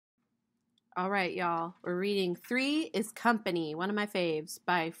All right, y'all. We're reading Three is Company, one of my faves,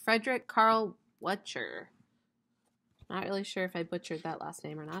 by Friedrich Karl Waechter. Not really sure if I butchered that last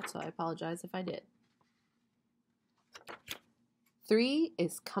name or not, so I apologize if I did. Three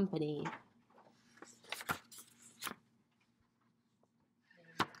is Company.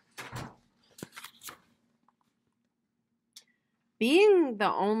 Being the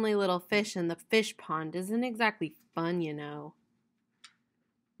only little fish in the fish pond isn't exactly fun, you know.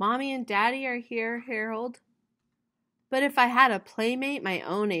 Mommy and Daddy are here, Harold. But if I had a playmate my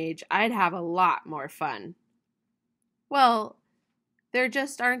own age, I'd have a lot more fun. Well, there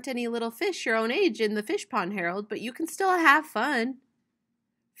just aren't any little fish your own age in the fish pond, Harold, but you can still have fun.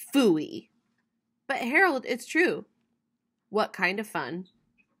 Phooey. But Harold, it's true. What kind of fun?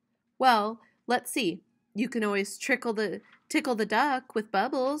 Well, let's see. You can always tickle the duck with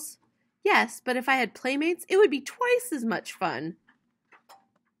bubbles. Yes, but if I had playmates, it would be twice as much fun.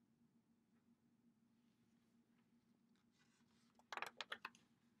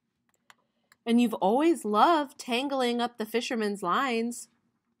 And you've always loved tangling up the fisherman's lines.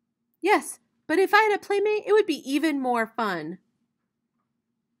 Yes, but if I had a playmate, it would be even more fun.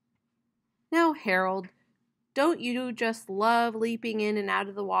 Now, Harold, don't you just love leaping in and out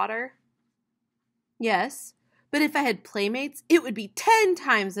of the water? Yes, but if I had playmates, it would be 10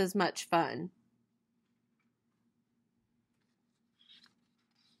 times as much fun.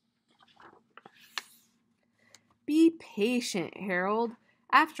 Be patient, Harold.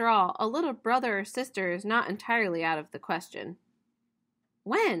 After all, a little brother or sister is not entirely out of the question.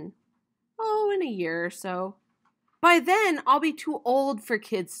 When? Oh, in a year or so. By then, I'll be too old for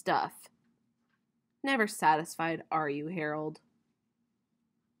kid stuff. Never satisfied, are you, Harold?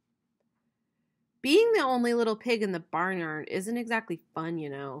 Being the only little pig in the barnyard isn't exactly fun, you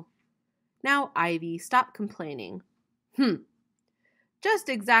know. Now, Ivy, stop complaining. Just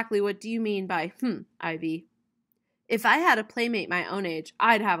exactly what do you mean by Ivy? If I had a playmate my own age,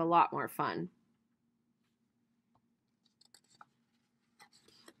 I'd have a lot more fun.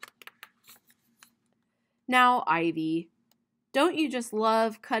 Now, Ivy, don't you just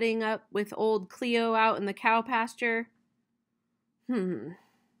love cutting up with old Cleo out in the cow pasture? And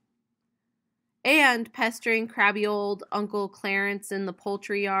pestering crabby old Uncle Clarence in the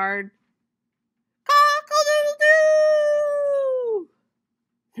poultry yard? Cock-a-doodle-doo!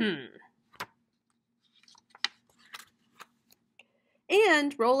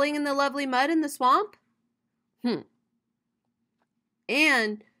 And rolling in the lovely mud in the swamp?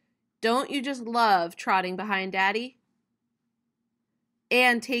 And don't you just love trotting behind Daddy?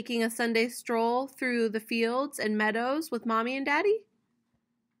 And taking a Sunday stroll through the fields and meadows with Mommy and Daddy?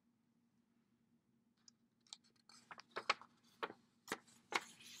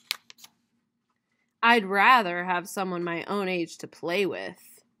 I'd rather have someone my own age to play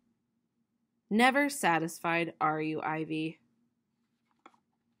with. Never satisfied, are you, Ivy?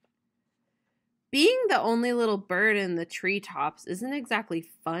 Being the only little bird in the treetops isn't exactly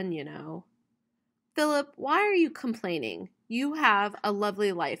fun, you know. Philip, why are you complaining? You have a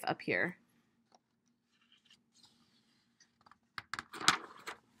lovely life up here.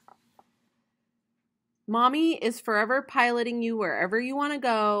 Mommy is forever piloting you wherever you want to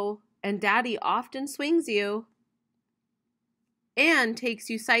go, and Daddy often swings you and takes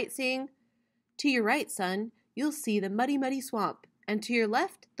you sightseeing. To your right, son, you'll see the muddy, muddy swamp, and to your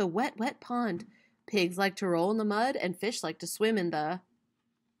left, the wet, wet pond. Pigs like to roll in the mud, and fish like to swim in the...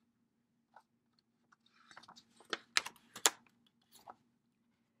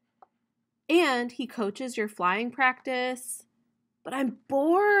 And he coaches your flying practice. But I'm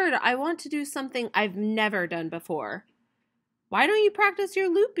bored. I want to do something I've never done before. Why don't you practice your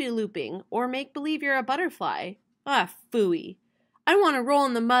loopy-looping or make believe you're a butterfly? Ah, phooey. I want to roll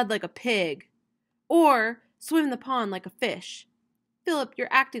in the mud like a pig. Or swim in the pond like a fish. Philip, you're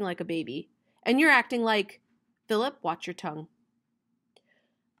acting like a baby. And you're acting like... Philip, watch your tongue.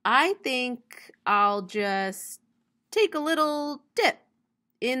 I think I'll just take a little dip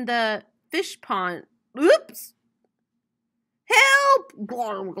in the fish pond. Oops! Help!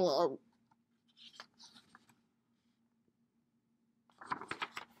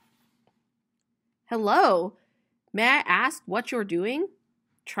 Hello. May I ask what you're doing?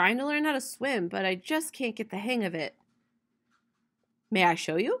 Trying to learn how to swim, but I just can't get the hang of it. May I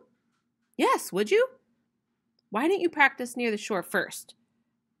show you? Yes, would you? Why don't you practice near the shore first?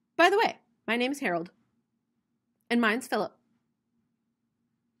 By the way, my name's Harold. And mine's Philip.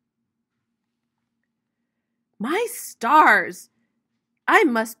 My stars! I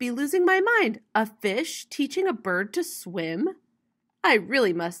must be losing my mind. A fish teaching a bird to swim? I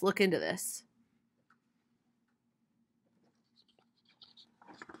really must look into this.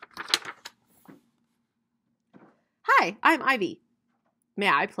 Hi, I'm Ivy. May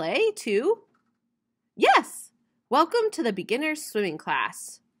I play, too? Yes! Welcome to the beginner's swimming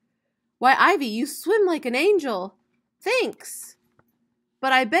class. Why, Ivy, you swim like an angel. Thanks.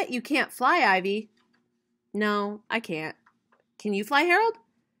 But I bet you can't fly, Ivy. No, I can't. Can you fly, Harold?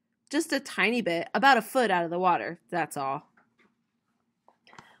 Just a tiny bit, about a foot out of the water, that's all.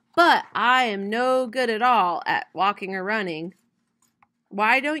 But I am no good at all at walking or running.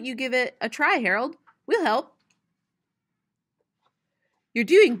 Why don't you give it a try, Harold? We'll help. You're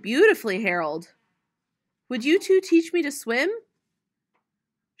doing beautifully, Harold. Would you two teach me to swim?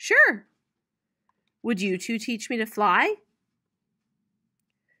 Sure. Would you two teach me to fly?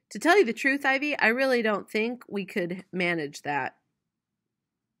 To tell you the truth, Ivy, I really don't think we could manage that.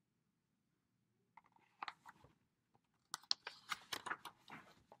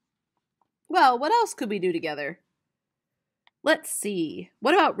 Well, what else could we do together? Let's see.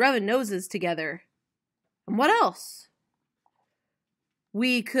 What about rubbing noses together? And what else?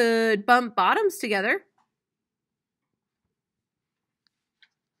 We could bump bottoms together.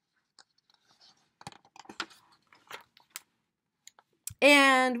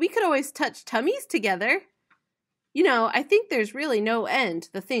 And we could always touch tummies together. You know, I think there's really no end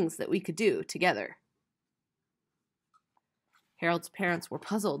to the things that we could do together. Harold's parents were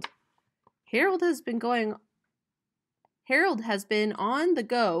puzzled. Harold has been on the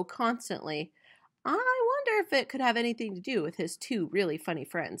go constantly. I wonder if it could have anything to do with his two really funny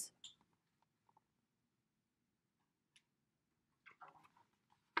friends.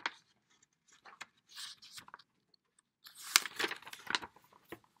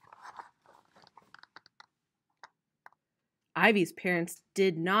 Ivy's parents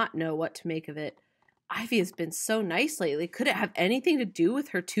did not know what to make of it. Ivy has been so nice lately. Could it have anything to do with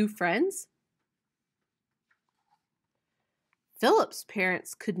her two friends? Philip's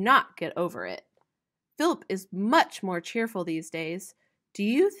parents could not get over it. Philip is much more cheerful these days. Do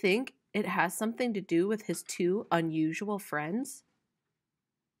you think it has something to do with his two unusual friends?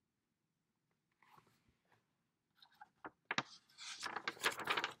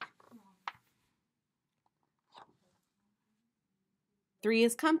 Three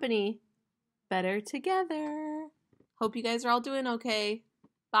is company. Better together. Hope you guys are all doing okay.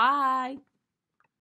 Bye.